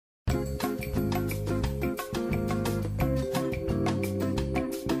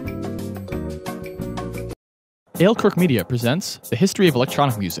Ailkirk Media presents The History of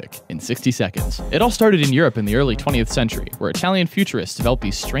Electronic Music in 60 Seconds. It all started in Europe in the early 20th century, where Italian futurists developed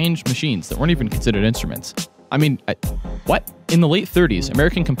these strange machines that weren't even considered instruments. What? In the late 30s,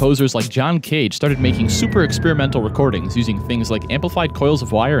 American composers like John Cage started making super experimental recordings using things like amplified coils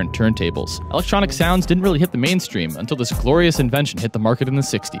of wire and turntables. Electronic sounds didn't really hit the mainstream until this glorious invention hit the market in the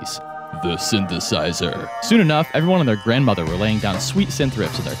 60s. The synthesizer. Soon enough, everyone and their grandmother were laying down sweet synth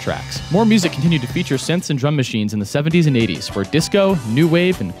riffs in their tracks. More music continued to feature synths and drum machines in the 70s and 80s, where disco, new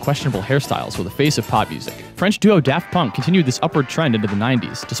wave, and questionable hairstyles were the face of pop music. French duo Daft Punk continued this upward trend into the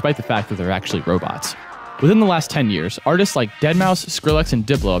 90s, despite the fact that they're actually robots. Within the last 10 years, artists like Deadmau5, Skrillex, and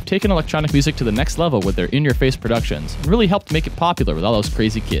Diplo have taken electronic music to the next level with their in-your-face productions, and really helped make it popular with all those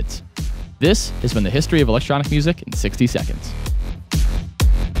crazy kids. This has been the history of electronic music in 60 seconds.